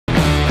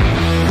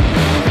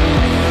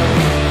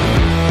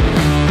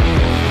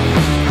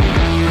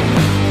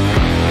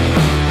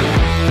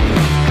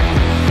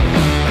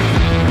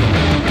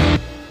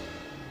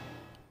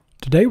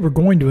Today we're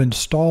going to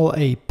install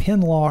a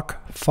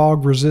Pinlock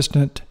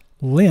fog-resistant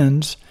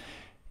lens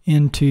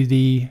into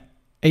the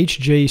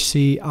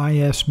HJC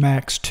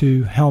IS-MAX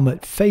II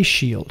Helmet face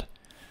shield.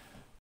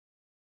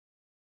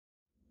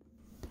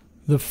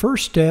 The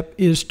first step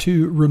is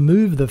to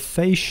remove the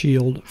face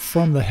shield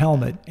from the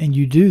helmet, and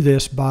you do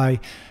this by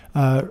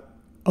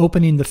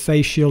opening the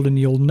face shield, and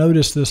you'll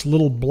notice this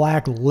little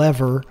black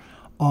lever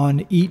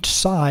on each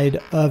side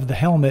of the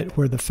helmet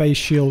where the face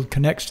shield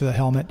connects to the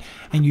helmet,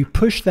 and you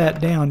push that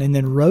down and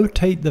then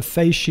rotate the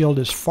face shield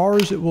as far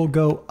as it will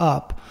go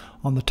up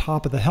on the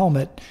top of the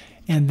helmet,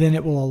 and then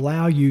it will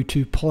allow you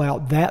to pull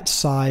out that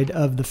side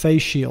of the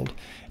face shield.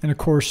 And of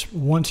course,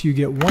 once you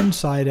get one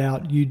side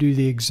out, you do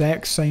the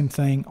exact same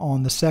thing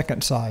on the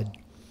second side.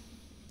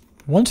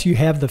 Once you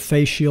have the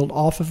face shield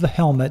off of the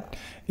helmet,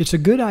 it's a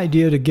good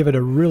idea to give it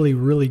a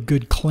really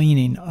good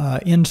cleaning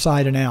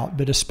inside and out,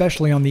 but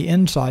especially on the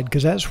inside,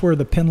 because that's where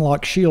the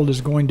Pinlock shield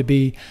is going to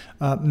be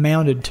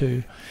mounted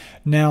to.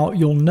 Now,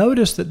 you'll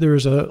notice that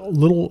there's a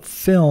little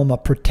film, a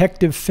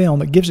protective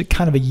film. It gives it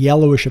kind of a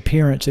yellowish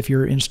appearance if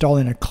you're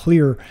installing a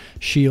clear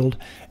shield,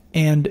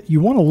 and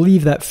you want to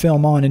leave that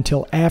film on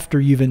until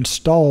after you've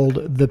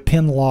installed the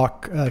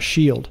Pinlock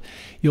shield.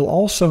 You'll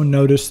also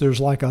notice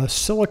there's like a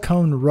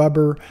silicone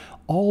rubber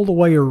all the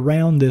way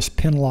around this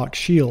Pinlock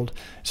shield.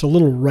 It's a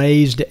little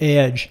raised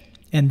edge,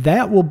 and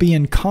that will be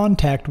in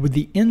contact with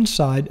the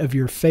inside of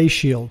your face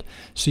shield.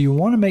 So you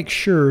want to make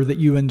sure that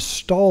you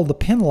install the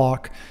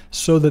Pinlock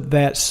so that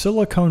that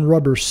silicone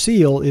rubber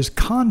seal is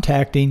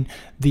contacting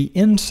the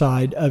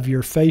inside of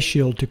your face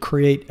shield to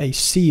create a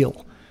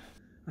seal.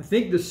 I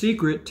think the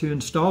secret to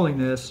installing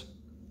this,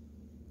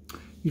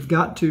 you've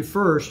got to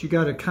first, you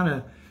got to kind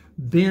of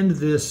bend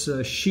this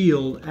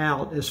shield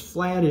out as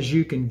flat as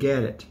you can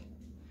get it.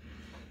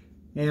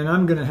 And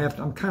I'm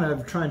kind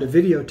of trying to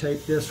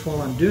videotape this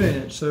while I'm doing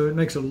it, so it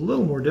makes it a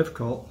little more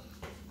difficult.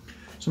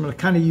 So I'm going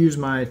to kind of use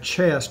my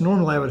chest.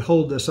 Normally I would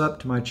hold this up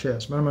to my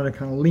chest, but I'm going to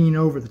kind of lean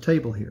over the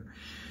table here.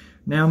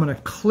 Now I'm going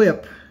to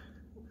clip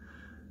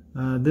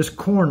this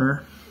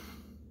corner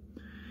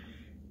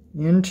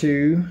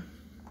into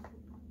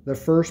the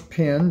first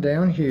pin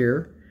down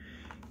here.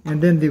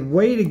 And then the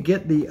way to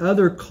get the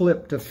other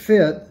clip to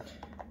fit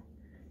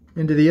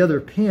into the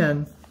other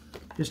pin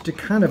is to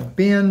kind of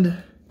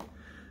bend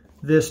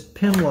this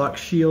Pinlock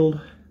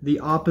shield the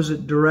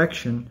opposite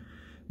direction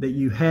that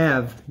you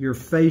have your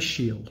face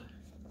shield.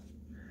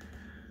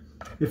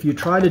 If you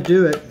try to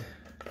do it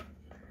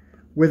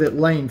with it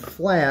laying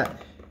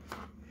flat,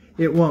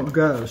 it won't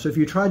go. So if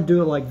you try to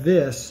do it like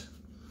this,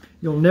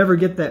 you'll never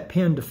get that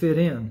pin to fit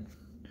in.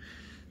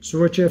 So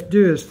what you have to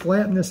do is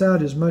flatten this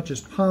out as much as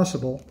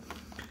possible.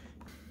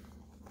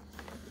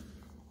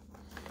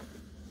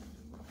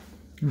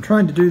 I'm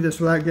trying to do this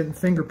without getting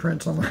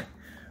fingerprints on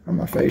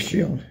my face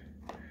shield.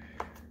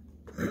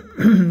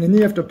 And then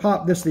you have to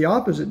pop this the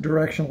opposite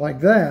direction like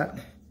that,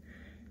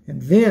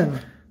 and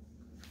then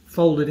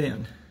fold it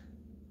in.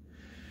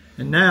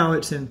 And now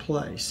it's in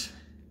place.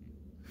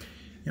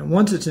 And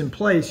once it's in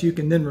place, you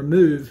can then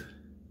remove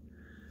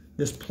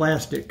this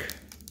plastic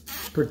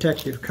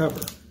protective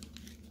cover.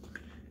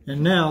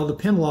 And now the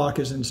Pinlock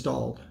is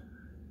installed.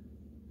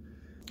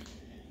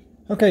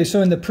 Okay,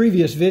 so in the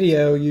previous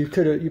video, you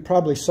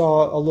probably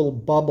saw a little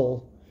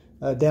bubble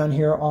down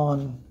here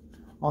on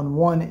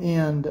one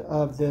end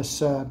of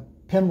this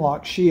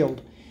Pinlock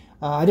shield.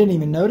 I didn't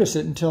even notice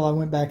it until I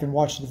went back and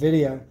watched the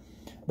video.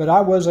 But I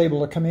was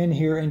able to come in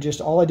here and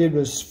all I did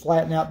was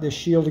flatten out this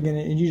shield again,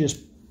 and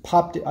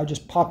I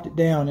just popped it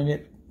down, and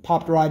it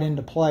popped right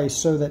into place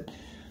so that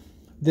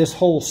this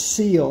whole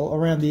seal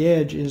around the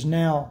edge is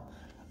now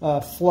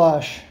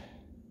flush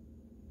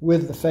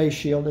with the face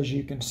shield, as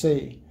you can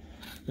see.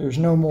 There's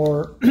no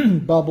more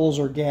bubbles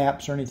or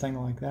gaps or anything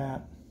like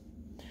that.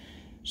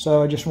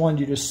 So I just wanted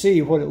you to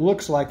see what it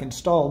looks like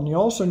installed. And you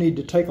also need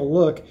to take a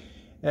look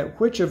at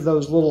which of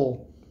those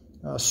little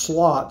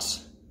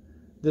slots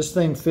this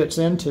thing fits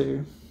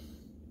into,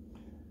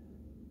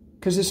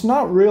 because it's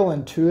not real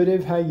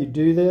intuitive how you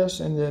do this,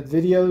 and the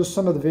videos,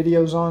 some of the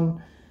videos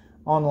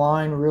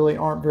online really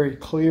aren't very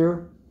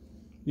clear.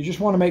 You just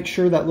want to make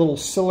sure that little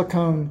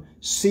silicone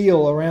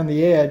seal around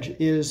the edge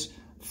is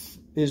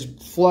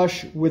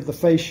flush with the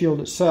face shield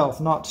itself,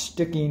 not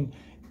sticking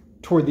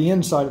toward the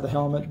inside of the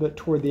helmet, but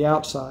toward the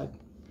outside.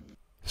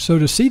 So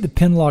to see the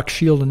Pinlock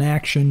shield in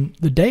action,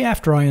 the day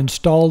after I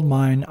installed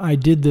mine, I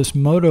did this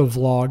moto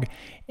vlog,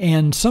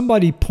 and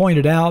somebody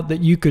pointed out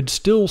that you could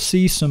still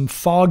see some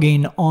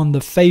fogging on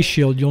the face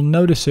shield. You'll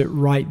notice it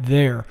right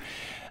there.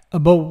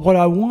 But what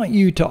I want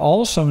you to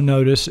also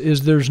notice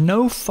is there's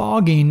no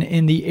fogging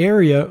in the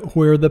area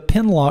where the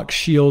Pinlock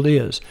shield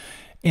is.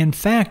 In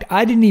fact,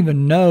 I didn't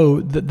even know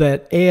that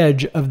that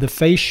edge of the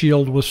face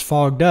shield was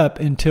fogged up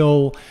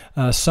until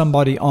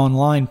somebody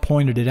online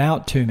pointed it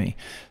out to me.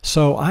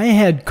 So I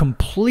had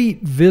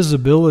complete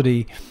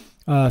visibility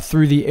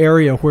through the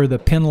area where the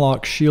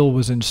Pinlock shield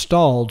was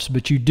installed,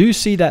 but you do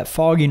see that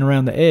fogging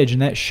around the edge,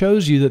 and that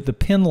shows you that the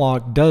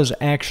Pinlock does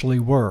actually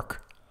work.